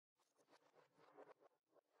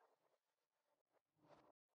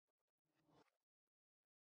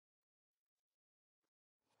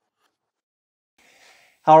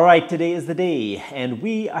All right, today is the day, and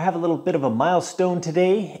we have a little bit of a milestone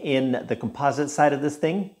today in the composite side of this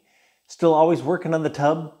thing. Still always working on the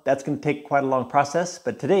tub. That's going to take quite a long process,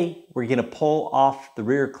 but today we're going to pull off the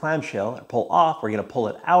rear clamshell, we're going to pull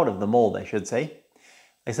it out of the mold, I should say.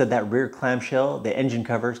 Like I said, that rear clamshell, the engine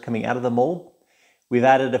covers coming out of the mold. We've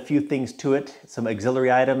added a few things to it, some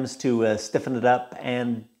auxiliary items to stiffen it up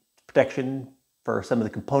and protection for some of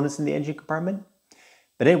the components in the engine compartment.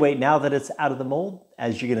 But anyway, now that it's out of the mold,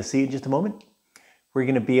 as you're going to see in just a moment, we're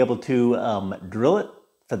going to be able to drill it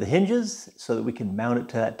for the hinges so that we can mount it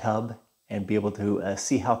to that tub and be able to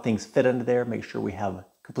see how things fit under there, make sure we have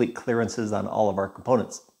complete clearances on all of our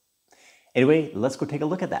components. Anyway, let's go take a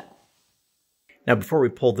look at that. Now, before we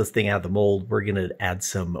pull this thing out of the mold, we're going to add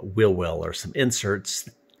some wheel well or some inserts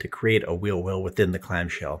to create a wheel well within the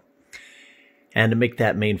clamshell. And to make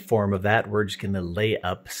that main form of that, we're just going to lay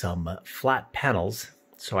up some flat panels.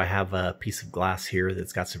 So I have a piece of glass here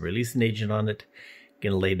that's got some releasing agent on it. I'm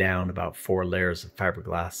going to lay down about 4 layers of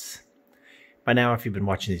fiberglass. By now, if you've been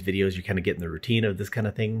watching these videos, you're kind of getting the routine of this kind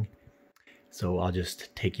of thing. So I'll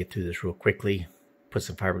just take you through this real quickly. Put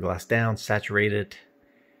some fiberglass down, saturate it,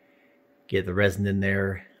 get the resin in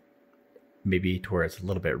there, maybe to where it's a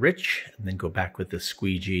little bit rich, and then go back with the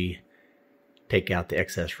squeegee, take out the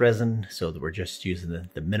excess resin so that we're just using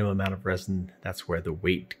the minimum amount of resin. That's where the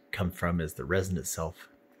weight comes from, is the resin itself.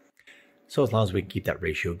 So as long as we can keep that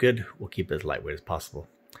ratio good, we'll keep it as lightweight as possible.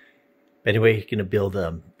 But anyway, you're going to build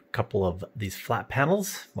a couple of these flat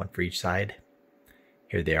panels, one for each side.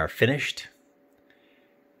 Here they are finished.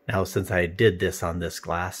 Now, since I did this on this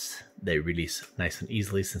glass, they release nice and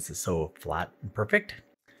easily since it's so flat and perfect.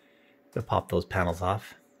 We'll pop those panels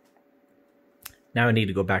off. Now I need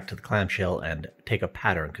to go back to the clamshell and take a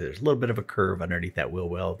pattern because there's a little bit of a curve underneath that wheel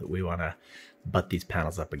well that we want to butt these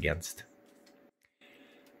panels up against.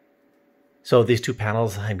 So these two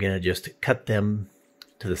panels, I'm going to just cut them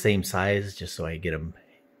to the same size just so I get them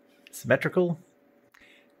symmetrical.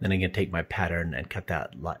 Then I'm going to take my pattern and cut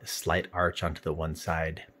that slight arch onto the one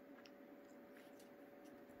side.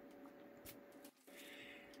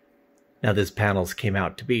 Now these panels came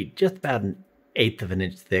out to be just about 1/8 of an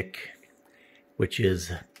inch thick, which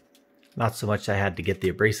is not so much I had to get the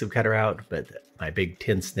abrasive cutter out, but my big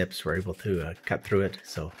tin snips were able to cut through it.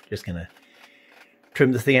 So just going to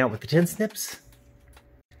trim this thing out with the tin snips,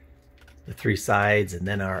 the 3 sides, and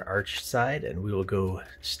then our arch side, and we will go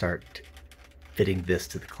start fitting this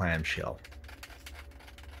to the clamshell.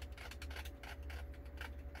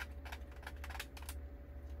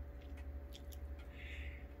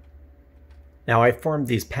 Now I formed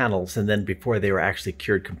these panels, and then before they were actually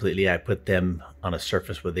cured completely, I put them on a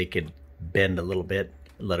surface where they could bend a little bit,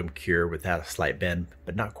 let them cure without a slight bend,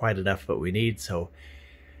 but not quite enough what we need. So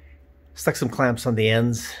stuck some clamps on the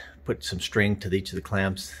ends, put some string to each of the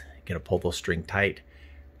clamps. I'm gonna pull those string tight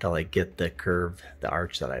until I get the curve, the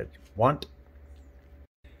arch that I want.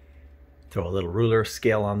 Throw a little ruler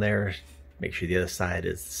scale on there, make sure the other side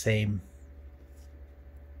is the same.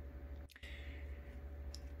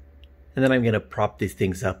 And then I'm going to prop these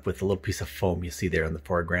things up with a little piece of foam you see there in the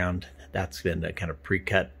foreground. That's been kind of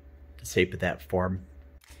pre-cut to shape of that form.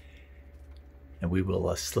 And we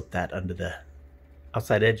will slip that under the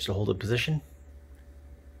outside edge to hold it in position.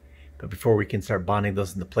 But before we can start bonding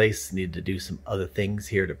those into place, need to do some other things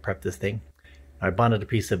here to prep this thing. I bonded a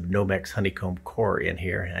piece of Nomex honeycomb core in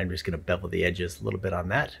here, and I'm just going to bevel the edges a little bit on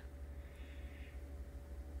that.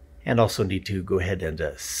 And also need to go ahead and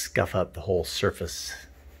scuff up the whole surface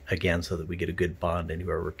again so that we get a good bond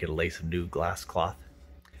anywhere we're going to lay some new glass cloth.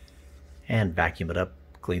 And vacuum it up,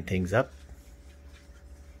 clean things up.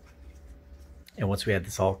 And once we have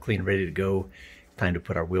this all clean, ready to go, time to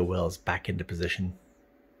put our wheel wells back into position.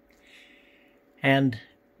 And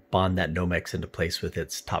bond that Nomex into place with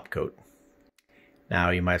its top coat. Now,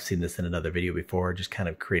 you might have seen this in another video before, just kind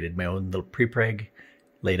of created my own little pre-preg,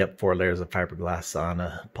 laid up 4 layers of fiberglass on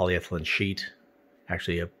a polyethylene sheet,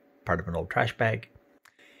 actually a part of an old trash bag.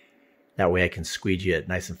 That way I can squeegee it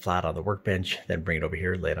nice and flat on the workbench, then bring it over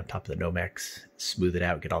here, lay it on top of the Nomex, smooth it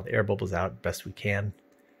out, get all the air bubbles out best we can.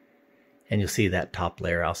 And you'll see that top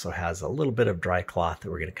layer also has a little bit of dry cloth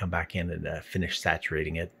that we're going to come back in and finish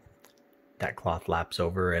saturating it. That cloth laps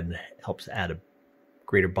over and helps add a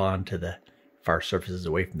greater bond to the far surfaces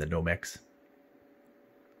away from the Nomex.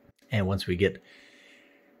 And once we get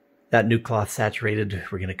that new cloth saturated,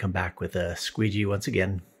 we're going to come back with a squeegee once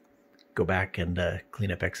again, go back and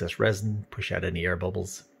clean up excess resin, push out any air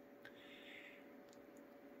bubbles.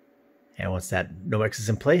 And once that Nomex is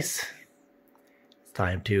in place, it's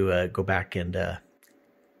time to go back and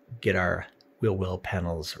get our wheel well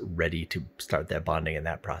panels ready to start that bonding in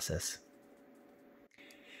that process.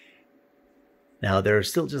 Now there's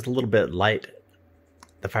still just a little bit light,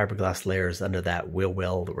 the fiberglass layers under that wheel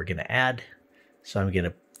well that we're going to add. So I'm going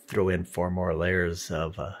to throw in 4 more layers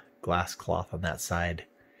of glass cloth on that side.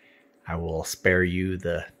 I will spare you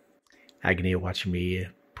the agony of watching me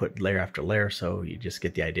put layer after layer, so you just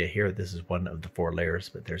get the idea here. This is one of the 4 layers,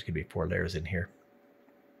 but there's going to be 4 layers in here.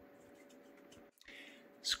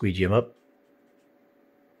 Squeegee them up.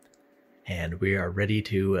 And we are ready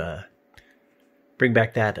to bring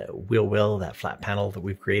back that wheel well, that flat panel that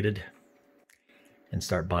we've created, and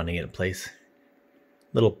start bonding it in place.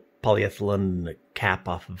 Little polyethylene cap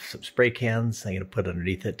off of some spray cans I'm going to put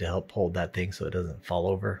underneath it to help hold that thing so it doesn't fall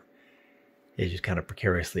over. It's just kind of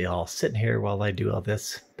precariously all sitting here while I do all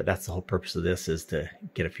this, but that's the whole purpose of this, is to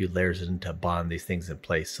get a few layers in to bond these things in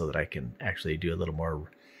place so that I can actually do a little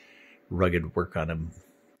more rugged work on them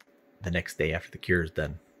the next day after the cure is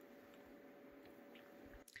done.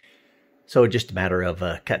 So just a matter of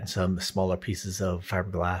cutting some smaller pieces of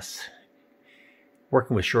fiberglass,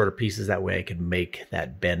 working with shorter pieces, that way I can make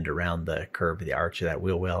that bend around the curve of the arch of that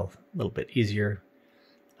wheel well a little bit easier,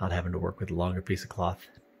 not having to work with a longer piece of cloth.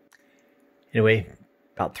 Anyway,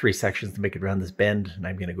 about 3 sections to make it around this bend, and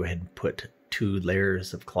I'm going to go ahead and put 2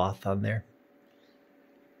 layers of cloth on there.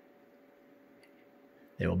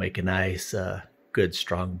 It will make a nice, good,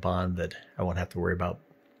 strong bond that I won't have to worry about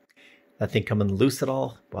that thing coming loose at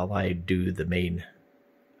all while I do the main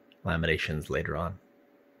laminations later on.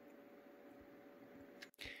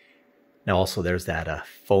 Now also there's that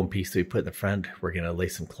foam piece that we put in the front. We're going to lay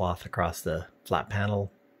some cloth across the flat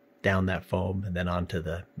panel, down that foam, and then onto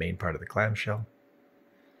the main part of the clamshell.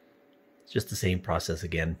 It's just the same process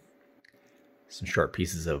again. Some short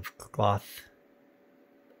pieces of cloth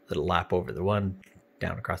that'll lap over the one,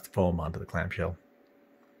 down across the foam onto the clamshell.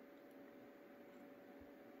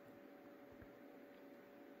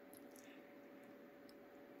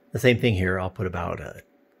 The same thing here. I'll put about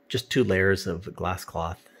just 2 layers of glass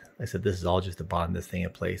cloth. Like I said, this is all just to bond this thing in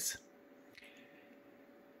place.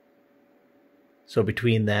 So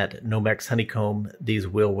between that Nomex honeycomb, these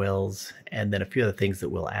wheel wells, and then a few other things that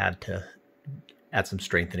we'll add to add some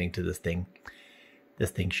strengthening to this thing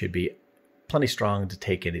should be plenty strong to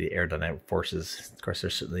take any of the aerodynamic forces. Of course,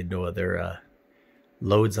 there's certainly no other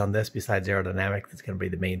loads on this besides aerodynamic. That's going to be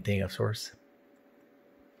the main thing, of course.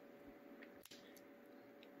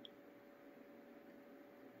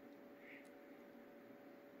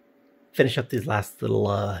 Finish up these last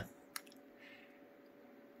little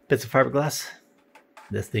bits of fiberglass.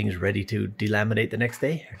 This thing's ready to delaminate the next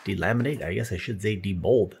day. Or delaminate, I guess I should say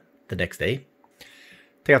demold the next day.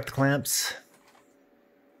 Take off the clamps.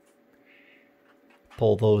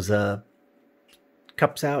 Pull those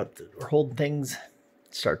cups out that are holding things.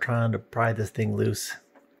 Start trying to pry this thing loose.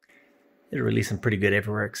 It'll release them pretty good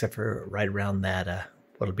everywhere except for right around that,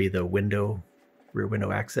 what'll be the window, rear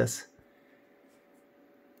window access.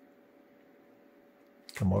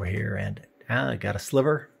 Come over here and I got a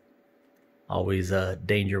sliver. Always a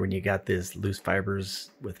danger when you got these loose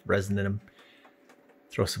fibers with resin in them.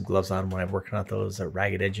 Throw some gloves on when I'm working on those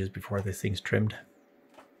ragged edges before this thing's trimmed.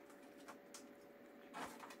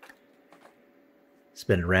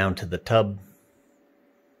 Spin it around to the tub.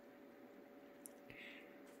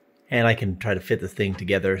 And I can try to fit this thing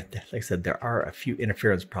together. Like I said, there are a few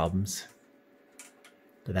interference problems,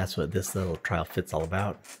 but that's what this little trial fit's all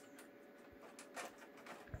about.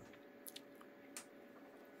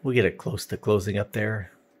 We'll get it close to closing up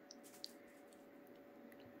there.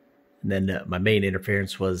 And then my main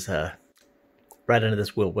interference was right under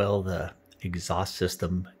this wheel well, the exhaust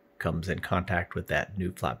system comes in contact with that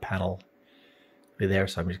new flat panel there.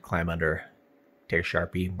 So I'm going to climb under, take a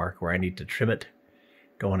Sharpie, mark where I need to trim it.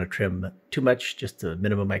 Don't want to trim too much, just the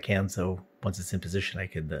minimum I can. So once it's in position, I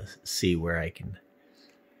can see where I can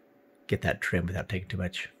get that trim without taking too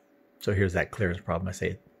much. So here's that clearance problem. I say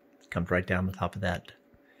it comes right down the top of that.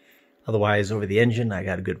 Otherwise, over the engine, I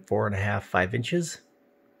got a good 4.5, 5 inches.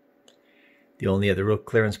 The only other real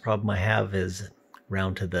clearance problem I have is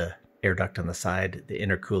round to the air duct on the side, the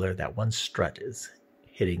intercooler. That one strut is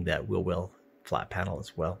hitting that wheel well flat panel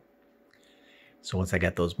as well. So once I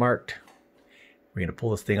got those marked, we're going to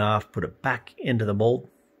pull this thing off, put it back into the mold.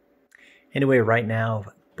 Anyway, right now,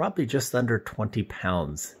 probably just under 20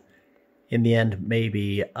 pounds. In the end,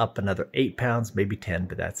 maybe up another 8 pounds, maybe 10,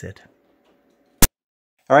 but that's it.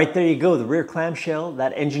 All right, there you go. The rear clamshell,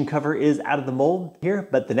 that engine cover is out of the mold here.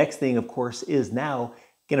 But the next thing, of course, is now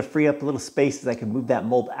going to free up a little space as I can move that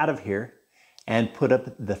mold out of here and put up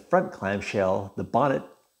the front clamshell, the bonnet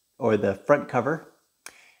or the front cover.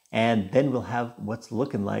 And then we'll have what's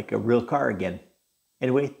looking like a real car again.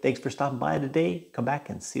 Anyway, thanks for stopping by today. Come back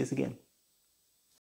and see us again.